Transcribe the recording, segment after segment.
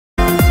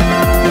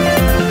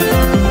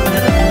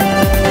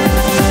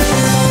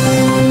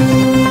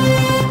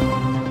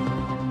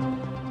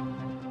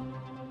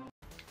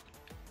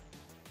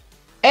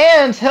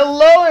And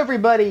hello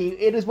everybody!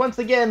 It is once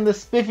again the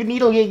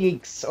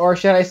SpiffyNeedleGeeks, or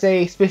should I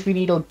say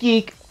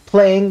SpiffyNeedleGeek,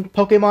 playing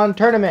Pokken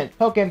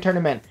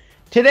Tournament.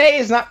 Today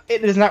is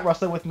not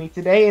Russell with me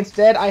today.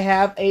 Instead, I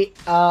have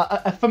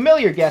a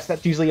familiar guest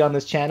that's usually on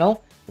this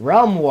channel,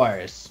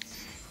 Realmwarss.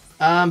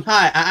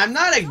 Hi, I'm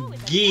not a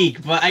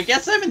geek, but I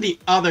guess I'm in the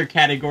other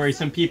category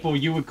some people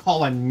you would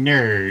call a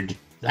nerd.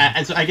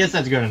 So I guess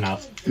that's good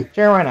enough.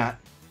 Sure, why not?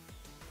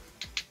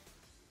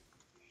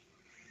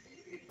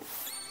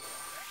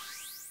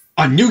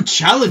 A new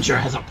challenger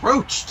has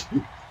approached!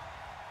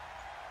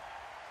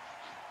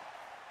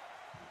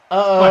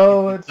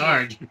 Uh-oh,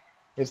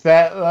 it's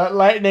that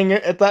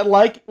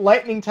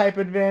lightning type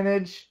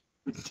advantage.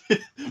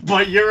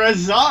 But you're a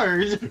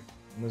Zard!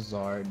 I'm a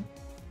Zard.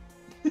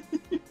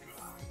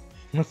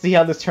 Let's see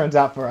how this turns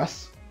out for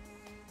us.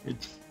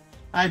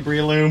 Hi,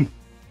 Breloom.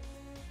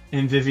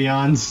 And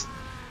Vivian's.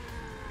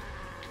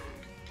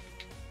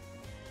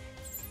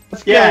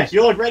 Yeah,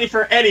 you look ready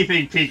for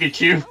anything,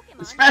 Pikachu.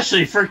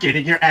 Especially for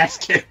getting your ass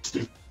kicked.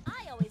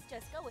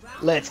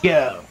 Let's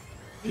go.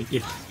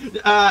 Yeah.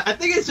 I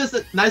think it's just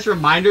a nice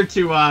reminder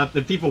to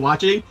the people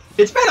watching.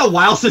 It's been a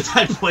while since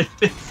I played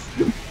this.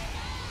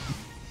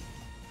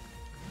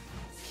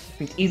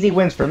 It's easy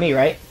wins for me,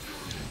 right?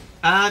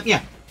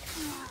 Yeah.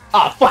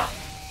 Oh, fuck!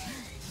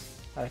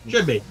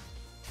 Should be.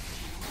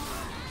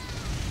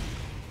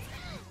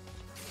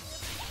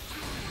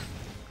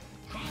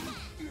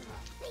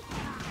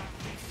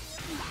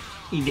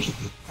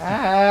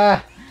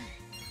 Ah.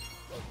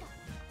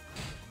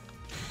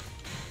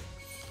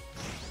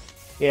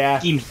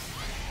 Yeah.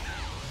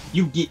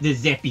 You get the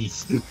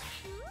zappies.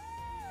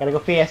 Gotta go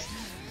fast.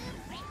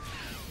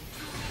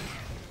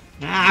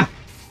 Ah.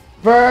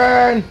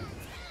 Burn!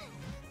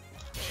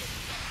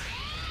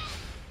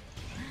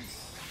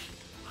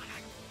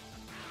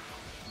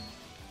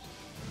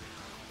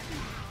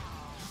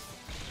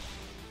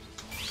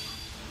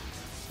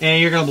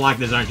 Hey, you're gonna block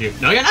this, aren't you?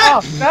 No, you're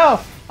not! Oh,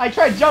 no! I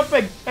tried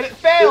jumping, and it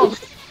failed!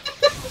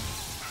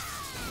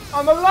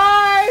 I'm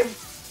alive!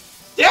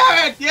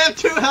 Damn it! You have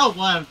 2 health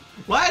left!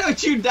 Why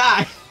don't you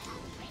die?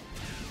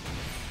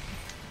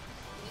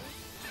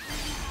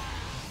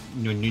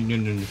 No, no, no,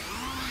 no, no.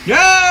 No!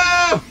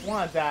 I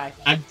wanna die.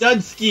 I'm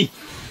done ski.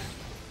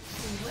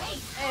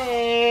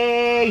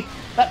 Hey!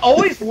 That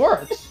always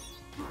works!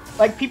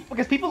 Like,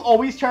 because people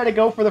always try to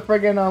go for the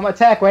friggin'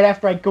 attack right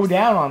after I go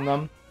down on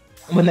them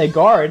when they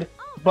guard,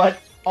 but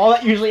all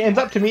that usually ends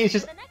up to me is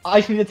just, I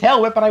just need a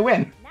tail whip and I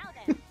win.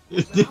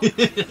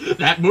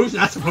 That move's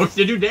not supposed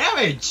to do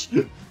damage!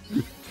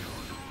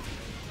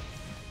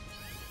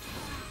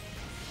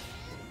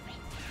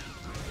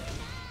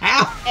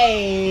 Ow!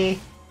 Hey!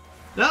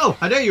 No!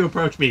 How dare you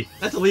approach me?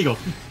 That's illegal.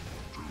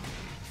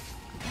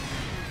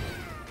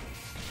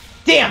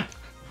 Damn!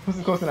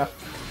 Wasn't close enough.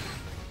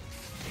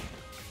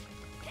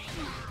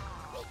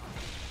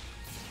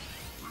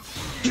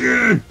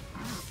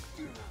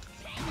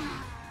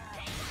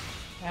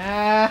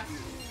 Ah!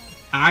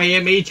 I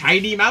am a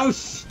tiny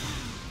mouse!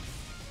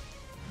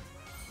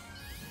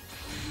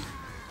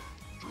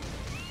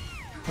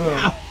 Boom.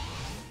 Ow!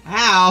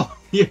 Ow!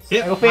 You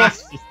hit Go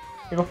fast!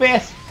 Go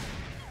fast!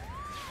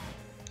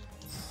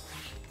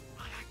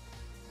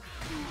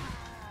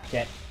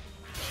 Get.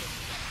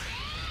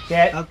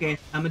 Get. Okay,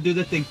 I'm gonna do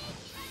the thing.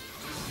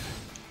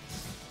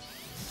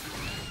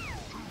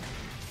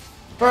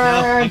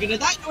 Burn! No, I'm gonna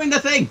die doing the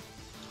thing!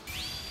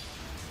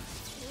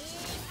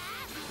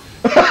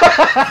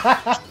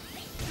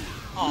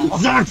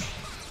 Zark!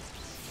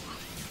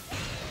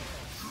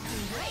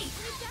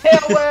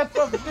 Tail whip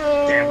of doom!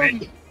 Damn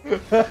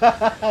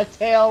it!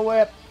 Tail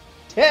whip!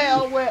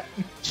 Tail whip!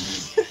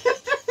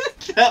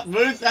 That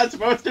move's not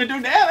supposed to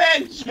do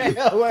damage!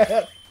 Tail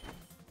whip!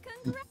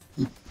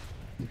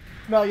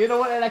 No, you know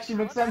what? It actually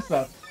makes sense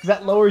though, because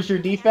that lowers your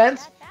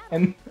defense,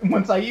 and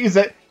once I use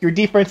it, your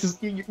defense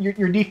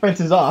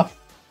is off.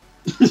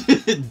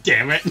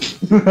 Damn it!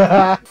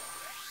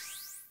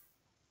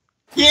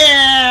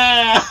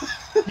 Yeah!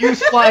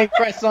 Use flying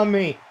press on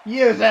me.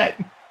 Use it.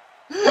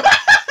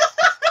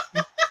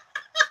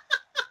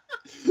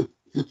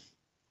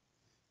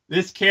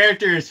 This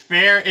character is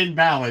fair and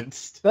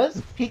balanced. Does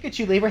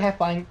Pikachu ever have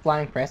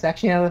flying press?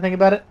 Actually, now that I think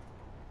about it.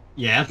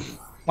 Yeah.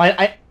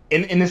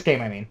 In this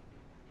game, I mean.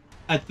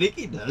 I think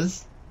he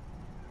does.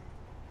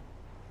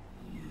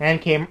 And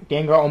Game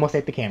Girl almost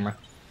ate the camera.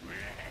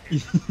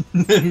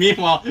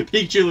 Meanwhile,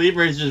 Pikachu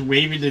Libra is just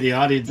waving to the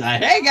audience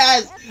like, hey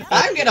guys,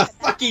 I'm gonna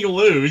fucking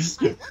lose!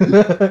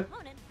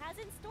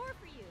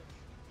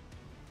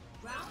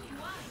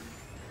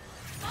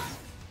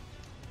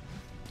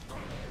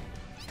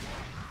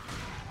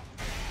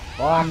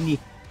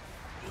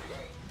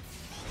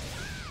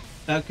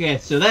 Okay,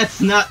 so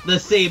that's not the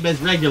same as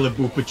regular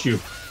Boopachu.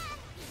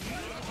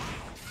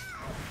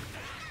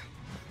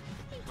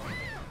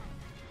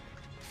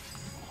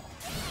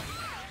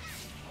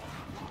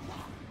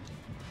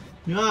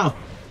 No!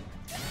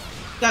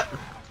 That...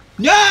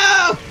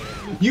 No!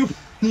 You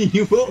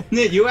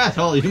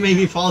asshole! You made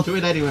me fall into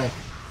it anyway.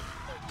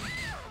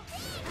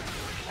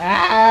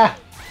 Ah!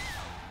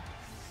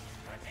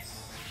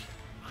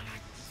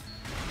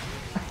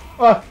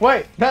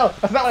 Wait, no,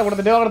 that's not what I wanted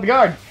to do. I wanted to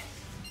guard.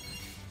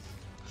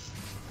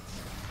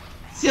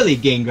 Silly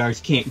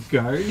Gengars can't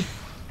guard.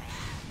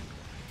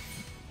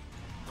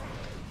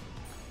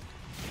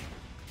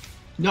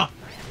 No.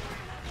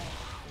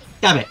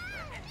 Damn it.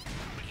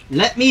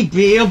 Let me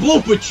be a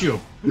Bulbachu.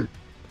 Okay,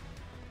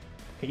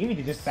 you need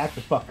to just back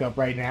the fuck up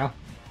right now.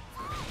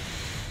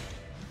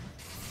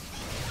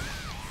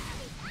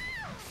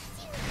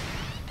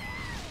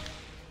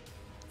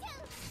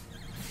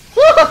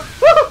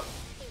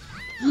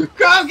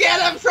 Come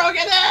get him,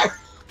 Froganair!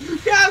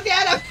 Come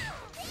get him!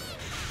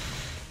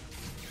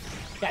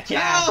 Gotcha!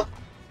 No!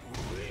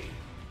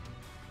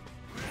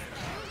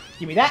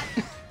 Give me that!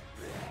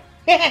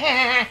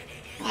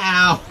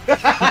 Ow!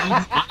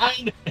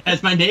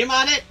 Has my name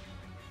on it?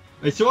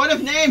 My sort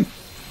of name?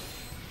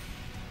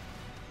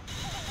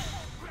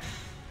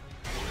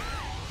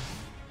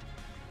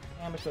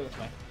 I'm gonna go this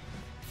way.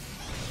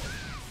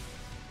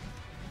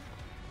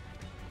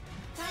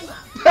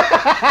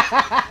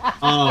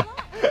 Oh.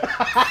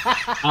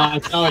 I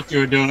saw what you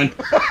were doing.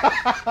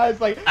 I was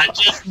like, I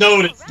just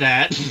noticed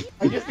that.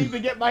 I just need to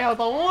get my health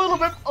a little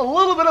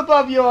bit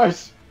above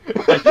yours. You're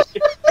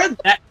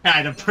that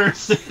kind of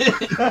person.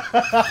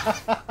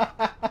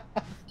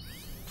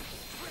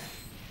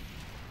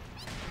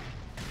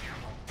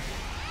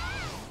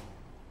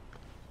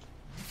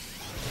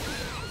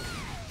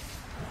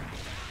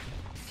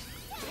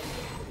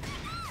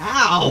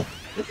 Ow!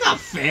 That's not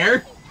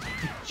fair.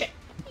 Shit.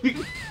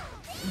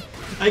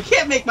 I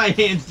can't make my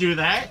hands do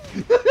that.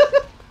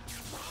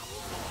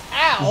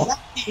 Ow!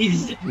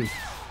 Jeez.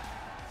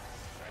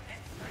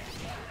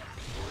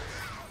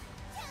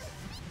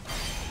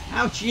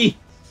 Ouchie.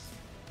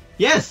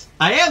 Yes,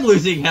 I am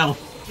losing health.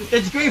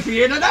 It's great for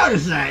you to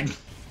notice that.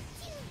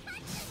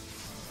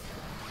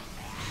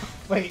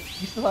 Wait,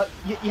 you still have,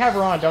 you have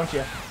her on, don't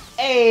you?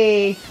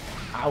 Hey!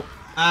 Ow.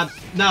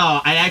 No,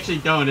 I actually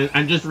don't.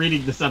 I'm just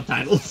reading the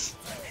subtitles.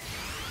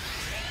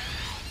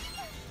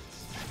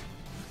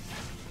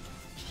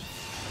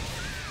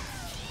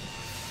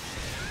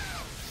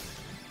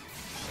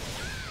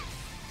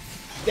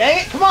 Dang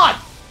it, come on!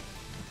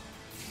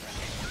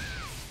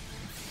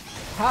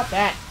 How's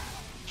that?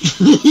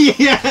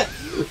 Yeah!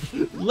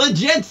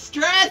 Legit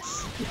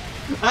strats!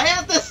 I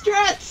have the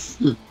strats!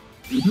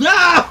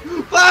 No!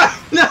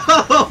 No!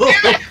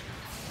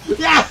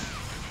 Yes!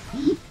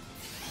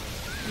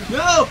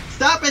 No!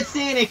 Stop it,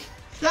 Sonic!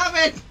 Stop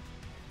it!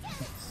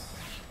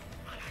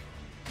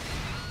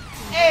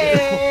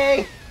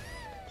 Hey!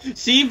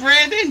 See,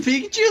 Brandon?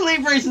 Pikachu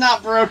Libre's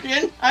not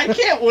broken. I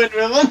can't win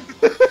with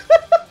him.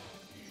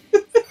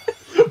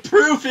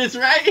 Proof is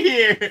right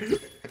here.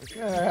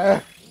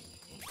 Yeah.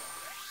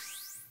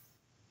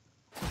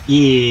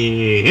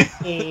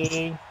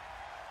 Hey.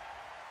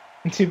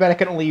 Too bad I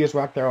can only use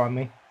Rock Throw on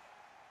me.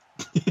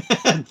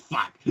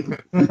 Fuck.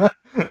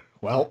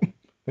 Well,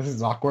 this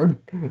is awkward.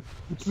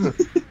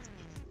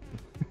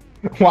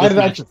 Why did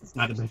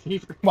not in my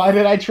favor. Why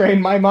did I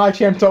train my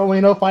Machamp to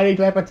only know fighting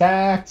type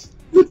attacks?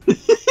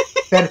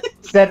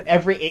 said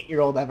every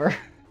 8-year-old ever.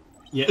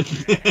 Yeah.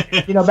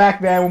 You know,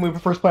 back then when we were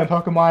first playing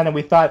Pokemon and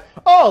we thought,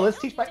 oh, let's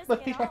teach my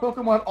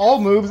Pokemon all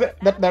moves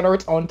that are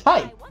its own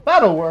type.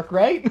 That'll work,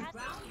 right?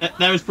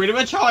 That was pretty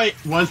much how I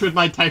was with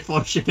my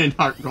Typhlosion and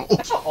Heart Gold.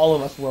 That's how all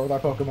of us were with our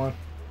Pokemon.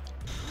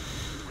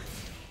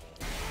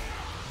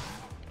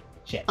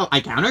 Shit. Oh, I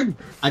countered?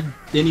 I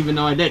didn't even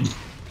know I did.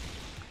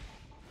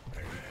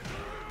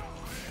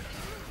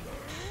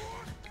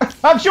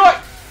 I'm short!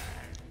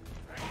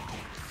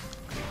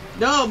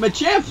 No,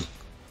 Machamp!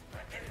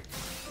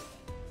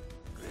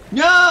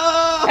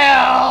 No!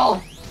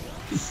 Hell!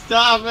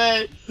 Stop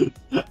it!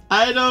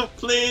 I don't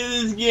play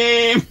this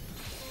game!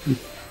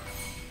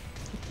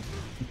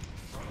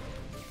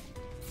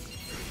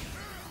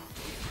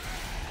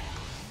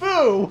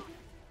 Boo!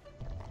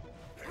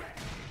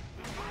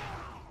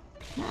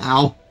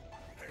 Ow.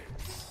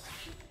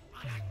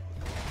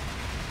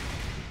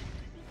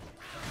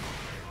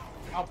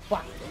 Oh,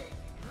 fuck.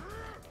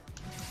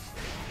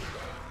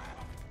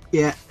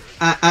 Yeah,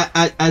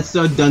 I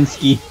saw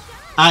Dunsky.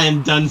 I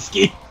am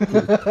Dunsky.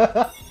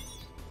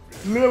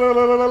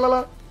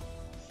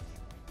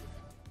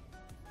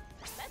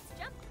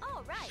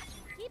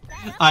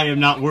 I am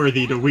not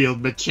worthy to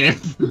wield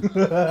Machamp.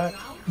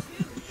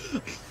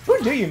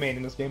 Who do you main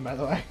in this game, by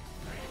the way?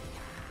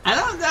 I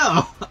don't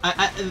know.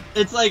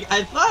 It's like,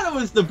 I thought it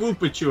was the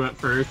Boopachu at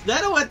first,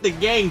 then I went the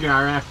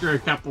Gengar after a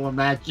couple of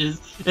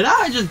matches, and now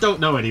I just don't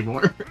know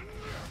anymore.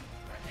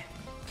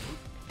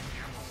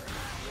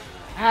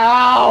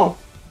 Ow!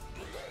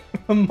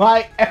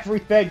 My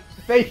everything!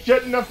 They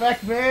shouldn't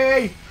affect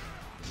me!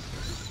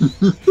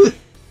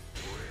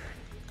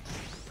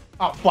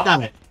 Oh, fuck.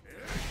 Damn it.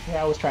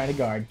 Yeah, I was trying to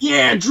guard.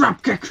 Yeah,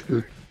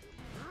 dropkick!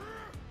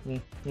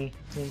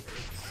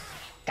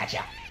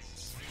 Gotcha.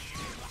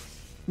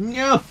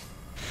 No.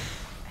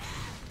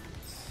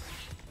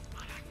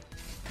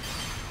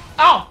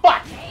 Oh,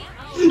 fuck!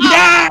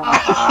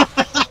 Yeah!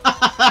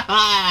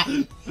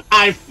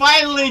 I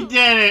finally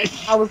did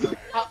it! I was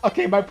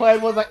Okay, my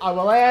plan was like, I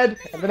will land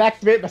and then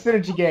activate my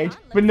synergy gauge.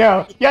 But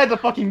no, you had to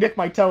fucking nick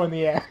my toe in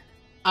the air.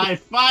 I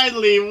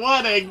finally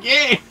won a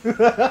game!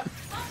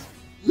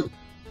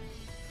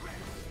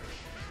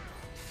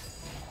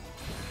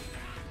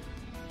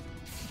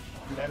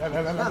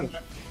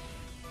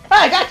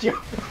 I got you!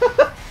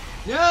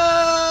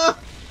 No!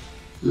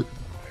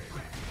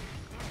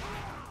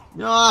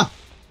 No!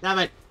 Stop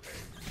it!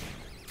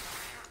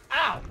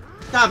 Ow!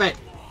 Stop it!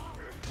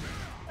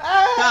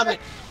 Ah! Stop it!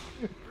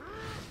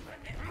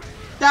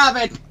 Stop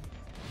it!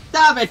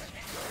 Stop it!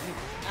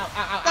 Ow,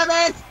 ow, ow. Stop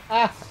it!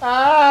 Ah!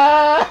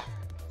 Ah!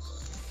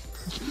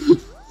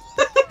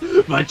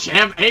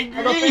 Machamp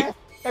angry!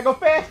 I go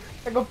fast!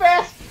 I go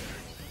fast!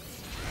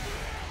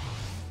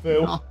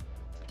 Boo. No.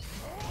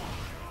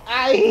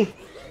 Aye!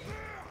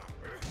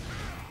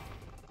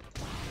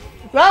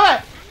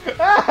 Stop it!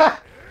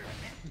 Ah!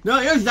 No,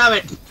 you stop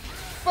it!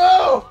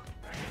 Boo!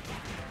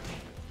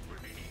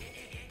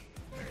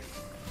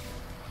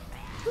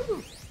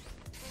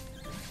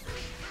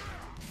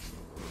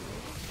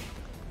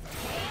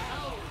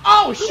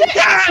 Oh shit!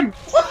 God!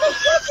 What the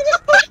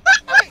fuck?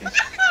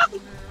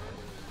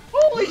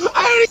 Holy shit! I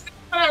don't even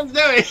know what I was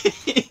doing!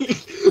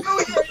 You were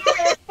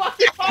a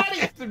fucking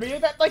audience to me,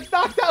 and that like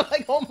knocked out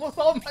like almost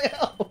all my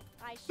health.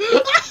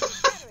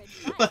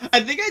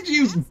 I think I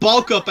used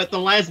bulk up at the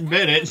last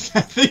minute.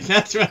 I think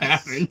that's what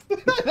happened.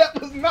 That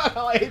was not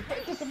how I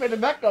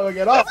anticipated that going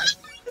at all.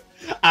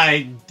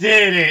 I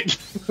did it!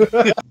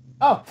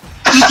 Oh.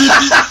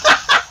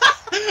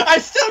 I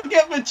still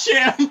get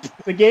Machamp!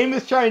 The game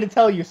is trying to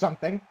tell you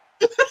something.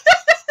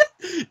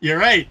 You're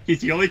right,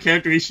 he's the only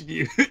character we should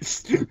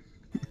use.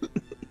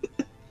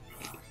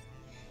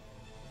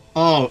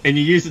 Oh, and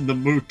you're using the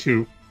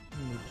Mewtwo.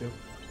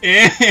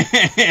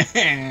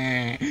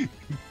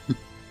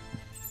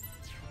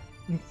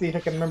 Let's see if I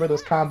can remember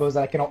those combos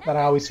that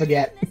I always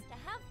forget.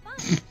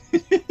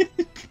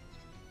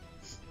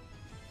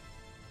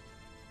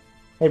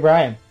 Hey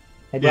Brian.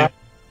 Hey Brian. Yeah.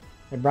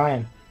 Hey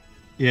Brian.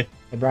 Yeah.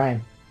 Hey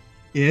Brian.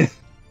 Yeah.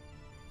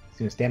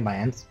 See what standby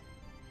ends.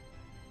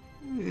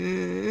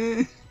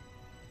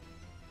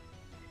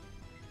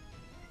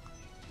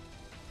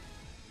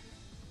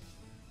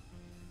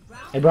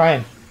 Hey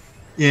Brian.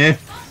 Yeah.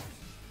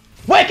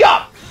 Wake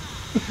up!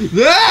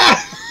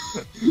 Ah!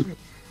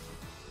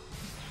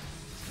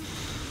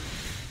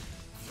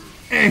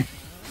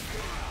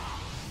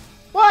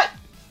 What?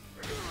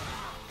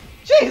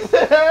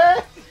 Jesus!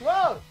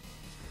 Whoa!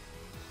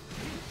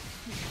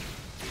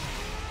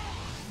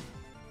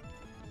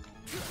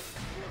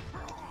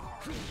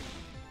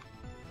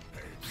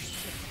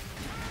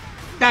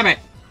 Damn it!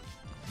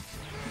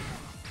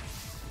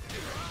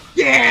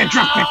 Yeah,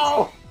 drop it!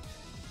 Ow!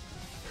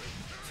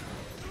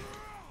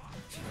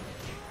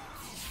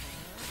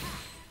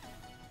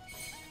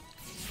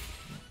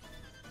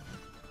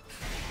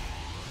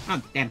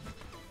 Oh, damn.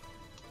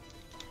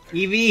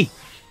 Eevee,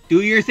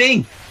 do your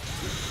thing!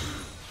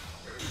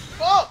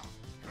 Oh!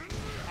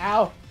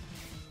 Ow!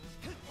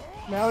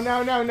 No,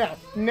 no, no, no.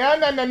 No,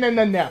 no, no, no,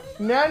 no, no.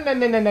 No, no,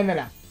 no, no, no, no,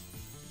 no.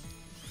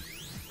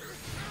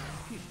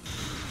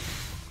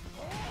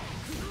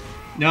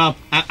 No,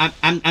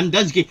 I'm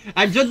Dunsky.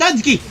 I'm Joe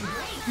Dunsky!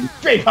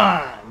 Straight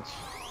punch!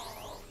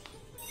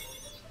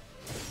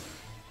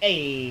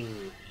 Hey!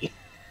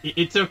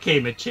 It's okay,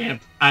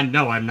 Machamp. I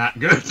know I'm not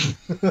good.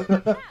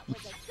 That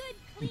was a good,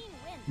 clean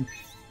win.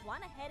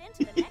 Wanna head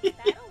into the next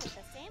battle with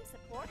the same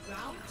support?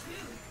 Round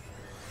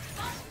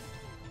 2.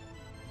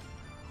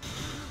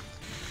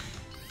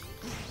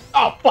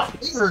 Oh, fuck!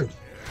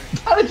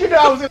 How did you know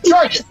I was in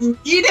charge?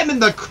 Eat him in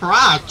the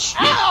crotch!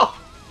 Ow!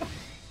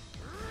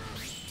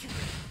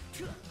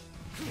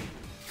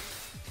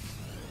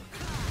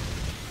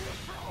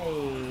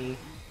 Hey.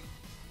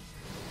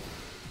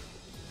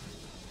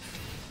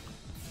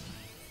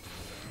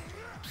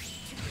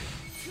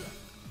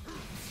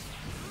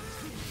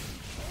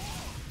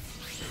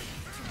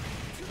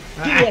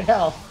 Give me a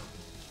hell.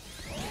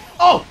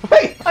 Oh,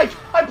 wait! I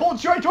pulled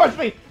Troy towards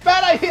me!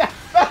 Bad idea!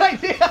 Bad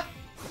idea!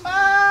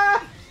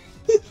 Ah!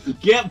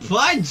 Get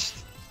punched!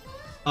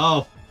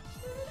 Oh.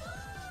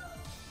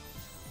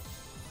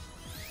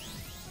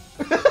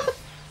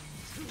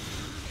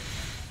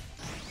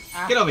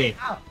 Get over here.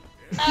 Ow.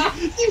 Ah.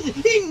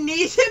 He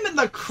knees him in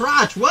the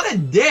crotch. What a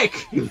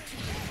dick!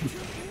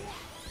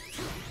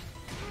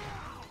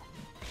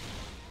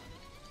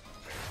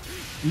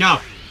 No.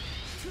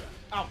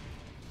 Ow.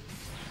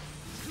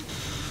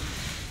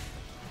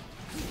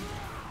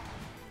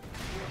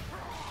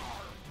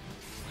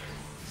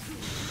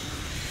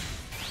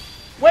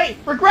 Wait!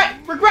 Regret!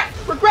 Regret!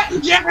 Regret!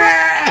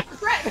 Yeah!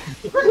 Regret!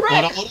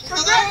 Regret! Hold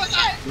on,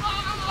 Regret!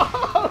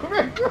 Oh,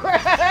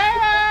 regret!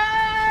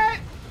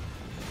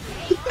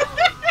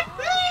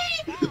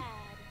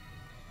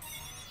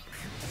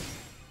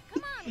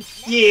 Come on,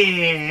 let's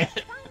Yeah!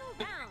 final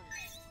round.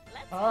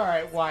 Let's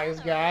Alright, wise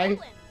guy. rolling.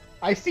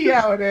 I see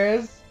how it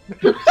is.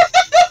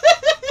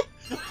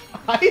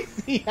 I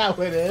see how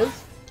it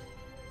is.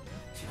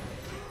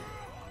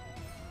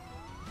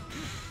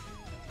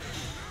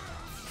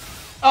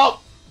 Oh!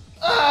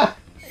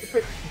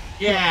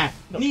 Yeah,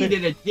 No,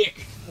 needed a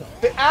dick.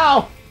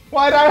 Ow!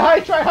 Why'd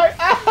I try high?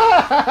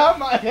 Ah,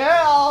 my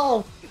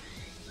hell!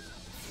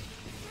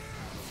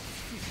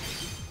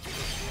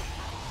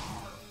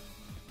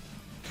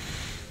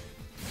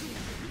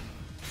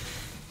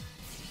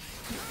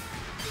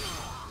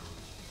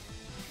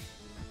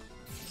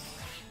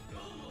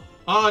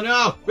 Oh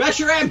no!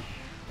 Pressure him!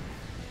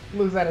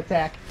 Lose that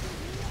attack.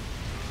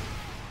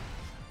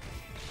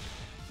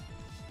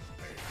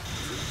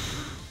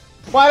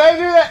 Why'd I do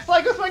that?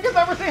 Psycho Swing has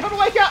never seen how to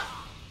wake up!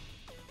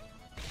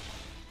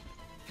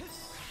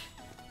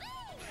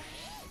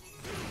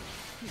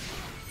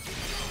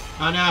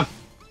 Oh no!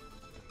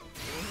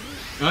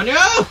 Oh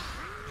no!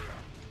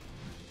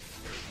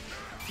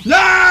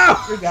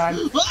 No! You're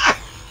done.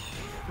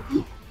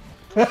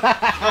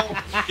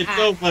 Oh, it's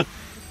over.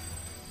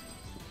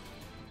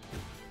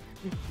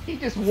 He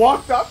just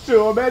walked up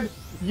to him and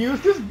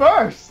used his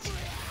burst.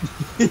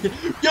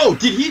 Yo,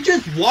 did he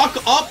just walk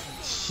up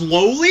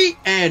slowly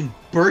and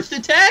burst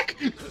attack?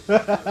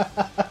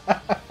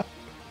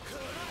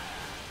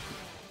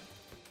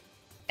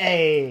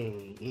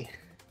 Hey.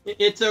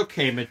 It's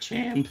okay,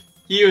 Machamp.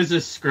 He was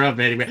a scrub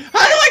anyway.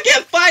 How do I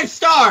get 5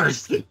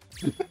 stars?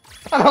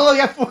 I only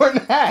got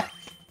 4.5. How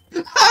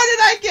did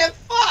I get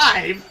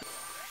 5?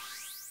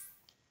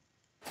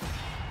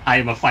 I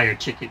am a fire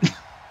chicken.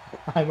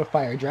 I'm a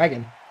fire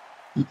dragon.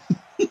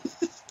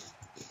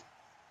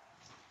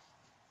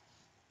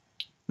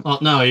 Well,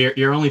 no,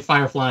 you're only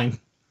fire flying.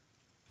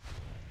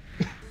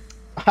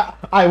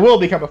 I will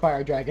become a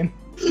fire dragon.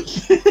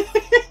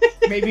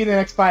 Maybe in the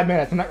next 5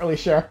 minutes, I'm not really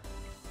sure.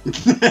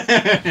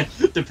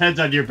 Depends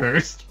on your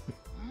burst.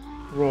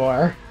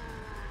 Roar.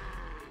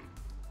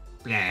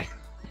 Yeah.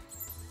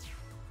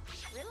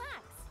 Relax.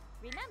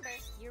 Remember,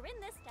 you're in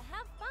this to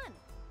have fun.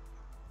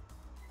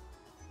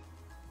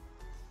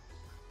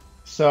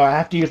 So I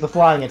have to use the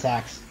flying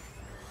attacks.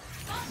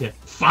 Yeah.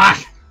 Fuck!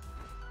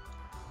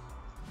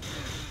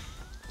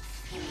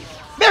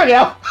 There we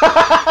go!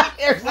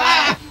 Air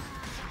slap!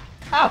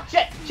 Oh,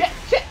 shit, shit,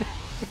 shit!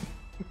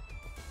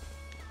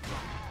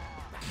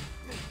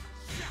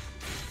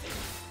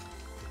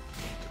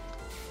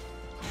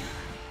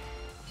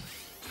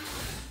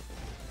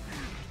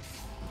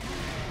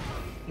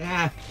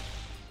 Yeah.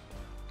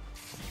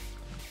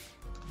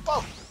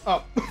 Oh!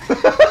 Oh.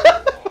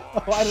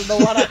 Oh, I don't know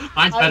what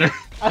Mine's better.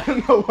 I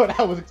don't know what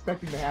I was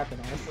expecting to happen,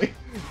 honestly.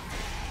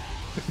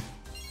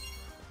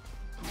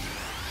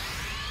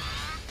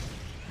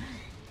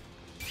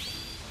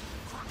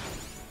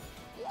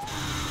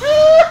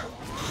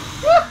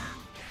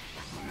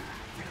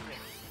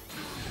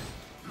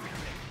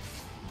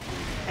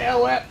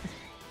 Hell it!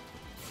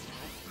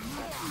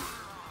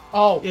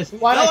 Oh, Yes.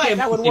 why did I think am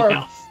that would something work?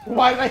 else.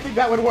 Why did I think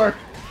that would work?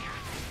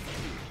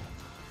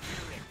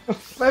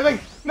 I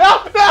think,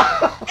 no! No!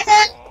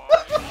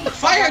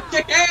 Fire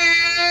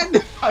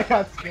chicken! I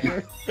got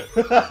scared.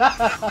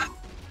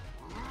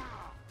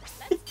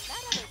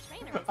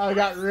 I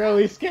got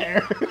really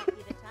scared.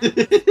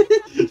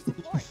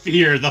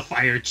 Fear the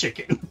fire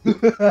chicken.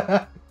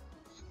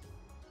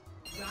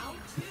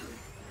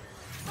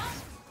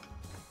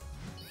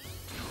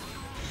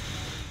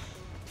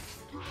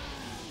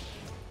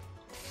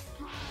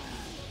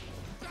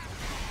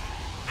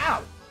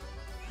 Ow!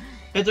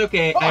 It's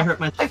okay, I hurt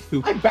myself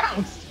too. I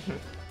bounced.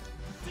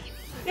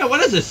 Yeah,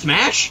 what is this,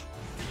 Smash?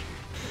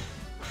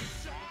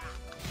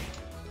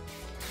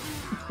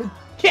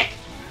 Kick!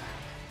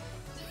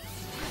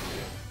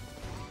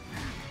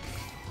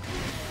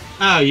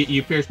 Oh,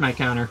 you pierced my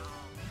counter.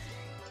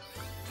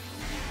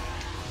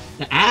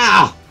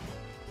 Ow!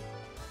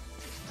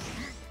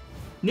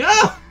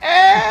 No!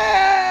 Hey!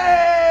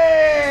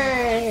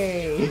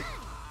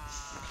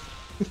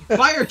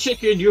 Fire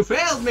chicken, you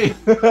failed me!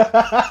 Come on,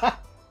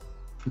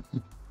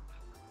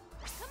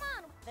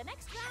 the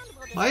next round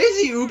will Why is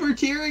he Uber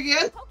tier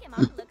again? Pokemon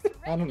looks ready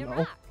I don't to know.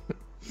 rock.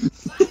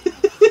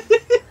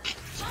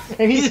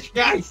 And This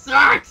guy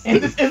sucks!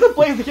 and this isn't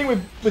playing the game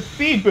with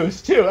speed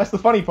boost too. That's the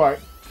funny part.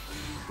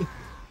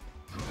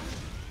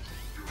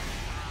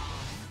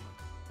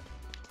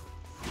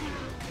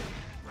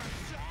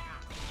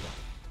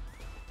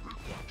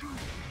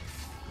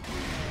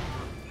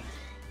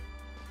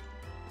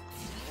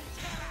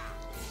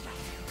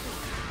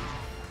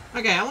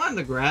 Okay, I wanted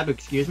to grab,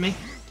 excuse me.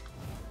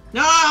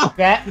 No!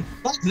 That.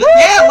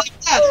 Yeah, like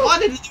that! I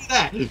wanted to do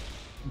that!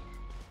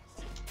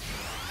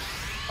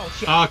 Oh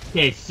shit.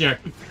 Okay, sure.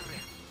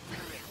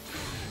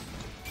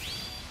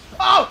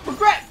 Oh!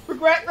 Regret!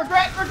 Regret!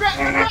 Regret! Regret!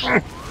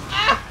 Regret!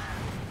 Ah!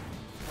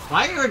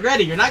 Why are you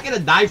regretting? You're not gonna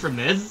die from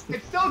this.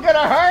 It's still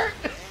gonna hurt!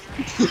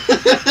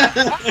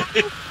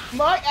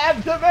 My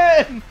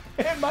abdomen!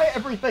 And my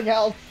everything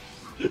else!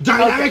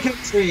 Dynamic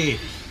entry!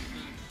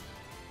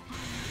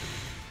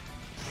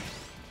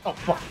 Oh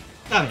fuck.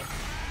 Stop it.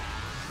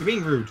 You're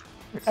being rude.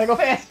 Gotta go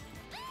fast!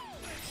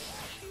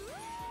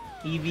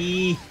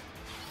 Eevee.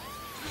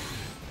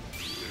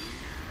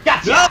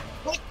 Gotcha!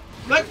 No!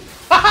 Look!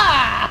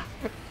 Ha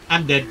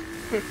I'm dead.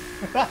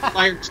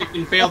 Fire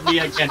chicken failed me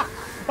again.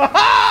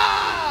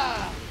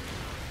 ha!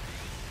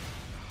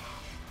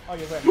 Oh,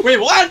 you're right. Wait,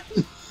 what?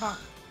 Huh.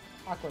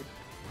 Awkward.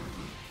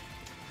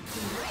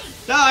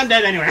 No, I'm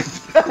dead anyway.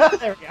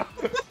 There we go.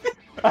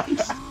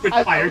 With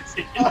fire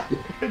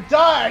chicken.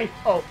 Die!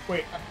 Oh,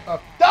 wait.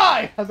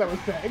 Die! As I was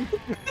saying.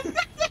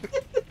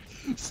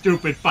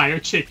 Stupid fire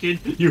chicken,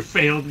 you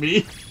failed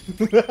me.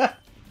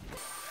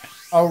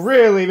 A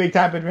really big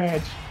type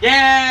advantage.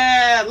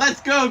 Yeah!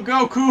 Let's go,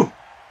 Goku!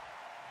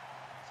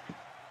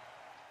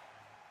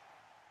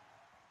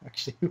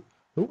 Actually,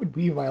 who would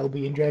Weavile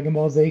be in Dragon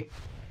Ball Z?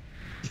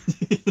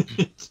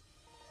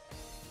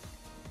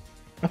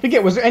 I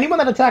forget, was there anyone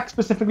that attacked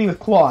specifically with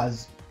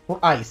claws? Or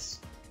ice?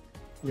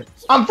 Yes.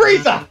 I'm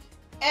Frieza!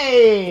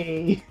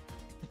 Hey!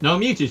 No,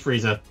 Mewtwo's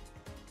Frieza.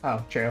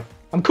 Oh, true.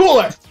 I'm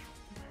cooler!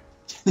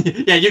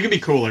 Yeah, you can be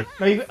cooler.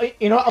 No, you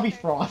know what? I'll be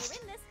Frost.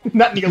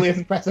 Not nearly as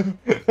impressive.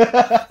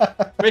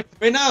 Wait,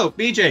 no,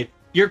 BJ,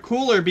 you're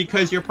cooler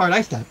because you're part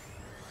ice type.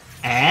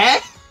 Eh?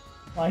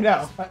 I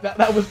know.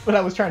 That was what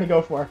I was trying to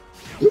go for.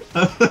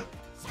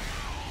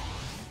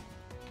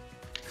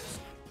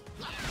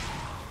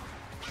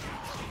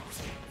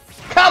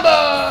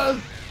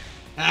 Combos!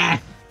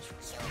 Ah.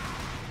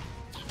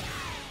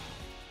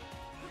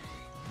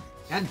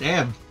 God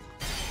damn.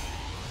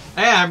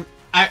 Hey,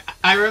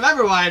 I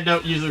remember why I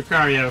don't use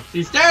Lucario.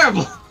 He's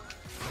terrible.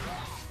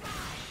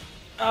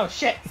 Oh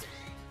shit!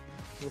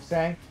 You were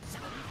saying?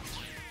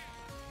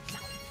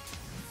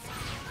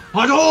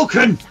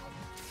 Hadouken!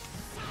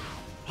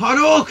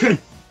 Hadouken!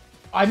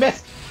 I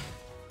missed!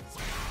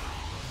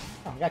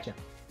 Oh, gotcha.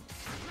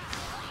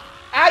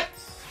 Aye!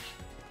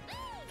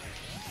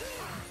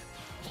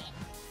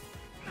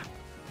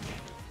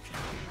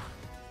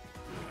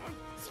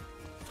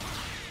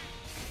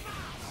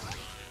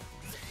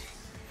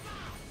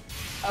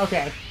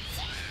 Okay.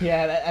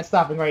 Yeah, that's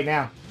stopping right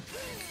now.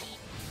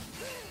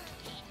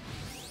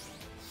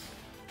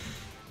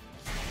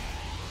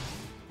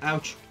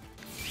 Ouch.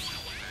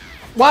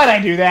 Why'd I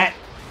do that?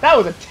 That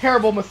was a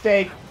terrible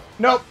mistake.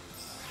 Nope.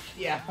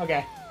 Yeah,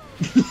 okay.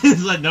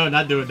 It's like, no,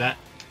 not doing that.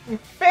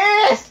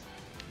 Fist!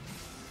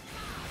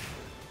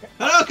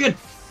 Hadouken!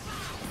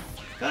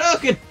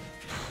 Hadouken!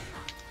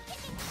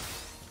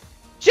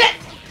 Shit!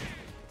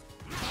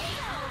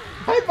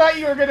 I thought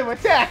you were going to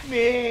attack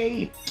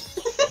me!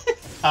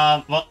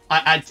 Well,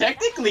 I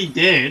technically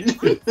did.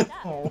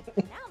 Oh.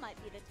 Now might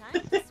be the time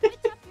to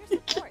switch up your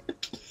support.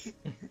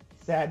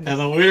 Sadness. And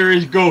the winner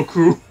is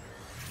Goku.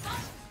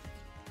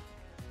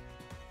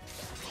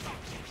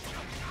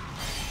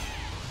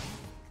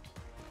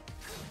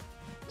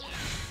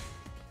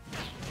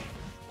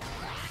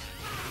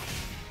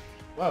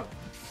 Whoa.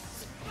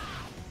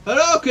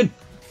 Hadouken!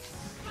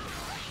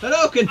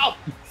 Hadouken! Oh.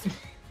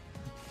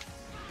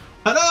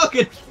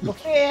 Hadouken! Go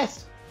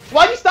fast!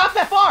 Why'd you stop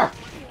that far?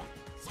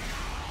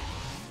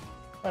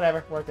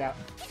 Whatever, worked out.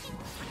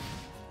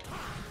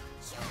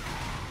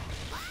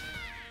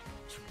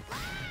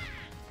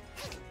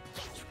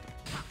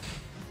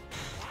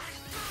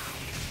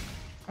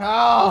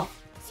 Oh!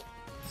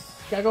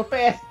 Gotta go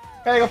fast!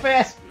 Gotta go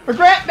fast!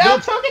 Regret! No!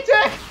 Nope. Token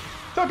tech!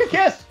 Token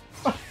kiss!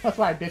 Oh, that's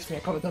why I ditched me. I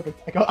called it token.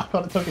 I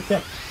called it token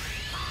tech.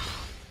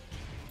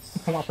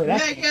 Come on, play that.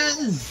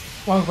 Megas!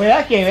 Come on, play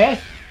that game, eh?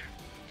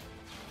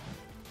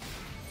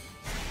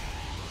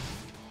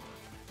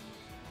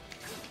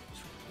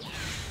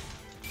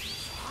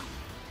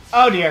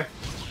 Oh dear.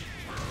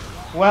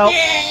 Well.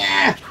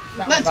 Yeah!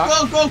 that Let's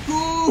was go,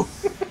 Goku!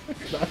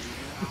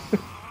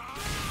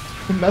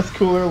 That's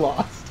cooler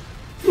lost.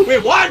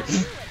 Wait, what?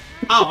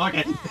 Oh,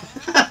 okay.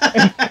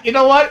 You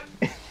know what?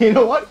 You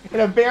know what? In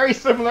a very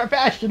similar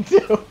fashion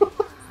too.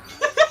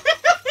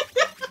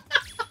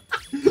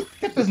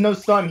 Except there's no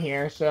sun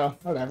here, so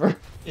whatever.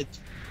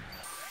 It's...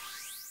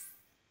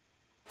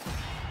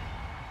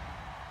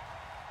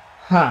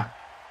 Huh.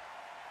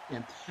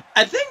 Yeah.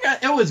 I think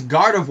it was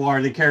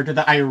Gardevoir, the character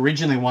that I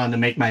originally wanted to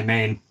make my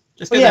main.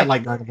 Just Oh, because yeah. I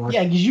like Gardevoir.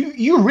 Yeah, 'cause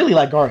you really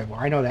like Gardevoir.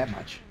 I know that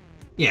much.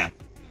 Yeah.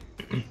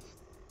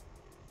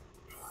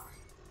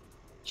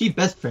 She's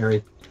best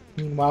fairy.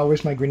 Meanwhile,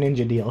 where's my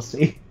Greninja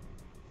DLC?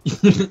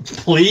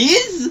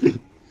 Please?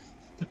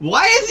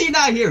 Why is he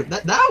not here?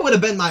 That would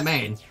have been my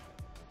main.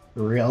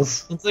 For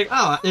reals. It's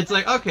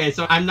like, okay,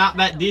 so I'm not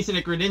that decent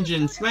at Greninja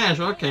in Smash.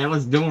 Okay,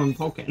 let's do him in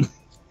Pokken.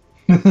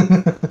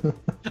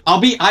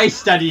 I'll be ice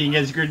studying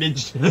as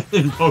Greninja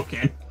in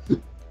Pokken.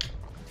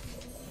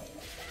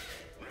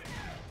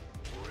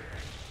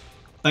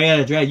 Oh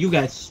yeah, Drag, you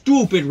got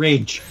stupid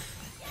range.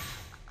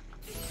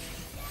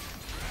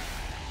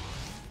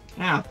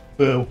 Ow.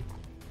 Boo.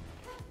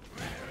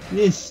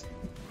 This...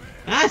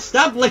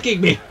 stop licking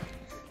me!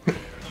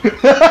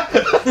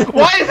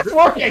 Why is this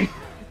working?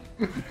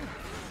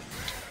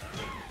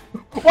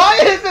 Why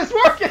is this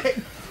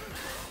working?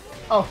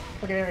 Oh,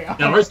 okay, there we go.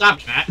 No, we're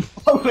stopping that.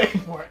 I'm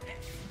waiting for it.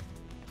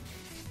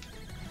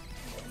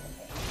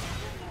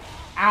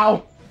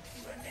 Ow.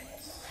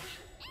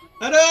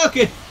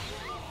 Hadouken!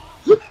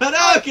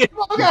 Hadouken!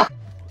 Oh god!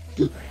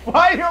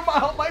 Why do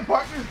my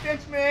partners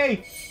ditch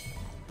me?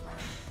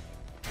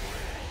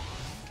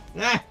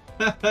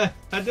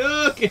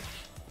 Hadouken!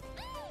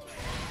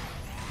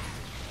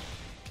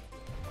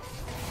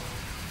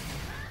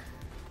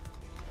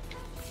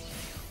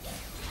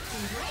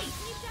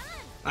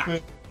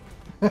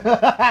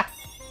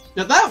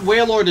 Now that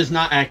Wailord is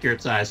not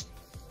accurate size.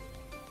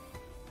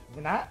 Is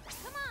it not?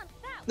 Come on,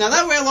 that Now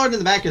that Wailord in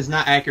the back is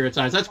not accurate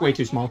size. That's way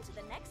too small. to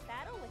the next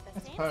battle with I the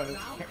same suppose.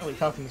 Can't really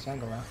tell from this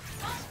angle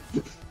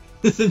though.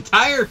 This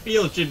entire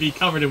field should be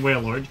covered in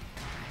Wailord.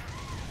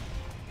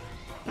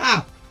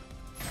 Ow!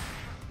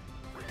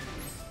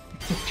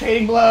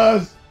 Trading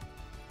blows!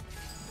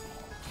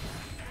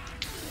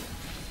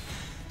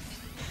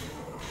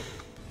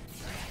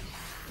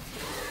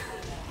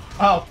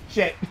 Oh,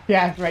 shit.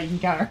 Yeah, that's right, you can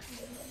counter.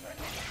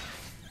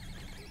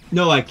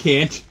 No, I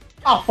can't.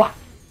 Oh, fuck!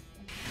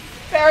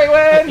 Fairy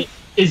win!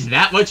 Is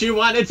that what you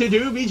wanted to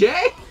do, BJ?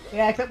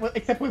 Yeah, except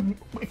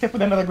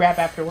with another grab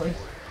afterwards.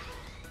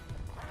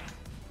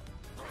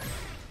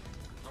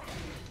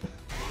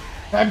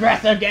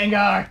 Aggressive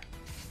Gengar!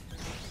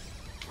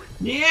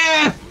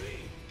 Yeah!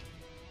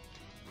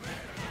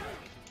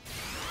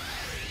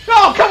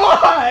 Oh, come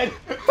on!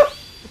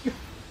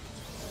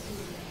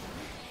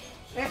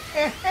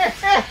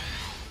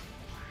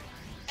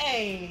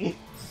 Hey!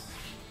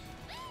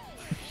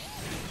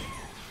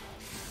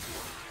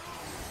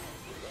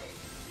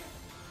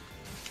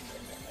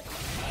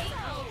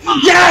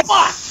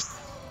 Yes!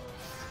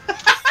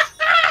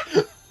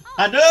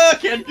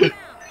 Hadouken! The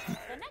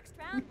next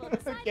round will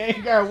decide the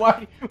Gengar,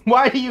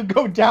 why do you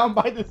go down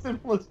by the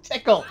simplest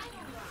tickle?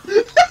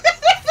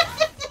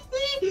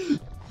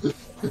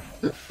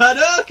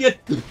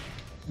 Hadouken!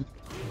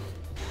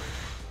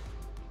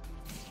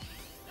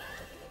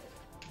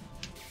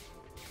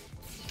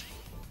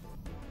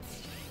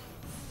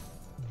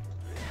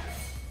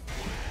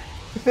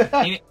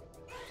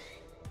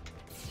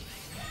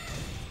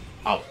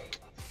 Oh.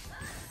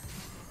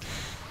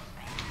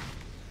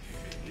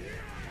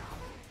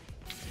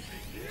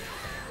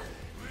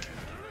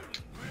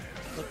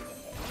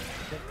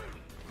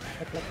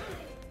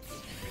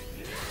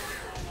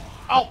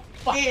 Oh,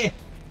 fuck. Yeah.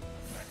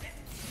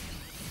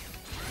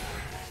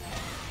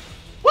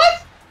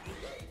 What?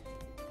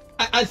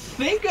 I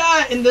think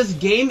in this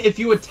game, if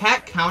you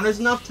attack counters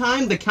enough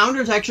time, the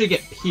counters actually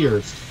get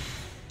pierced.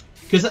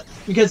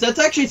 Because that's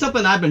actually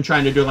something I've been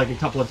trying to do like a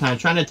couple of times,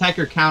 trying to attack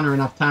your counter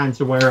enough times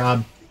to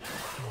where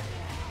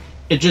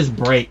it just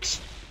breaks.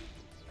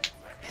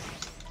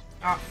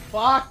 Oh,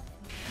 fuck.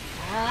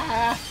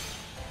 Ah.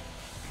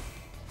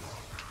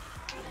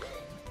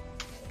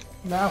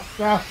 No,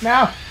 no,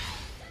 no.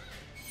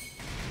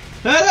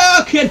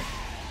 Hadouken!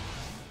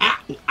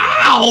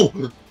 Ow!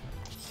 You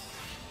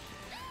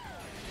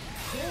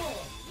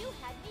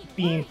had me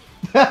Beam.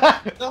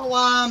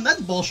 So,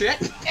 that's bullshit.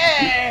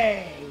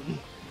 Hey!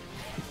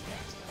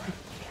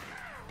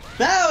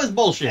 That was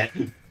bullshit.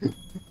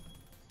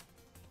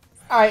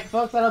 Alright,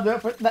 folks, that'll do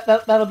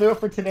it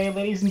for today,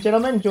 ladies and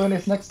gentlemen. Join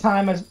us next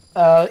time as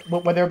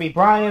whether it be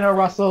Brian or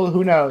Russell,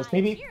 who knows?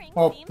 Maybe.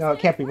 Well, no, it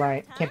can't be Ryan.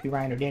 It can't be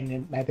Ryan or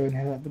Danny. Neither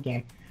in the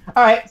game.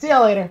 Alright, see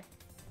y'all later.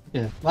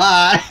 Yeah.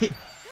 Bye.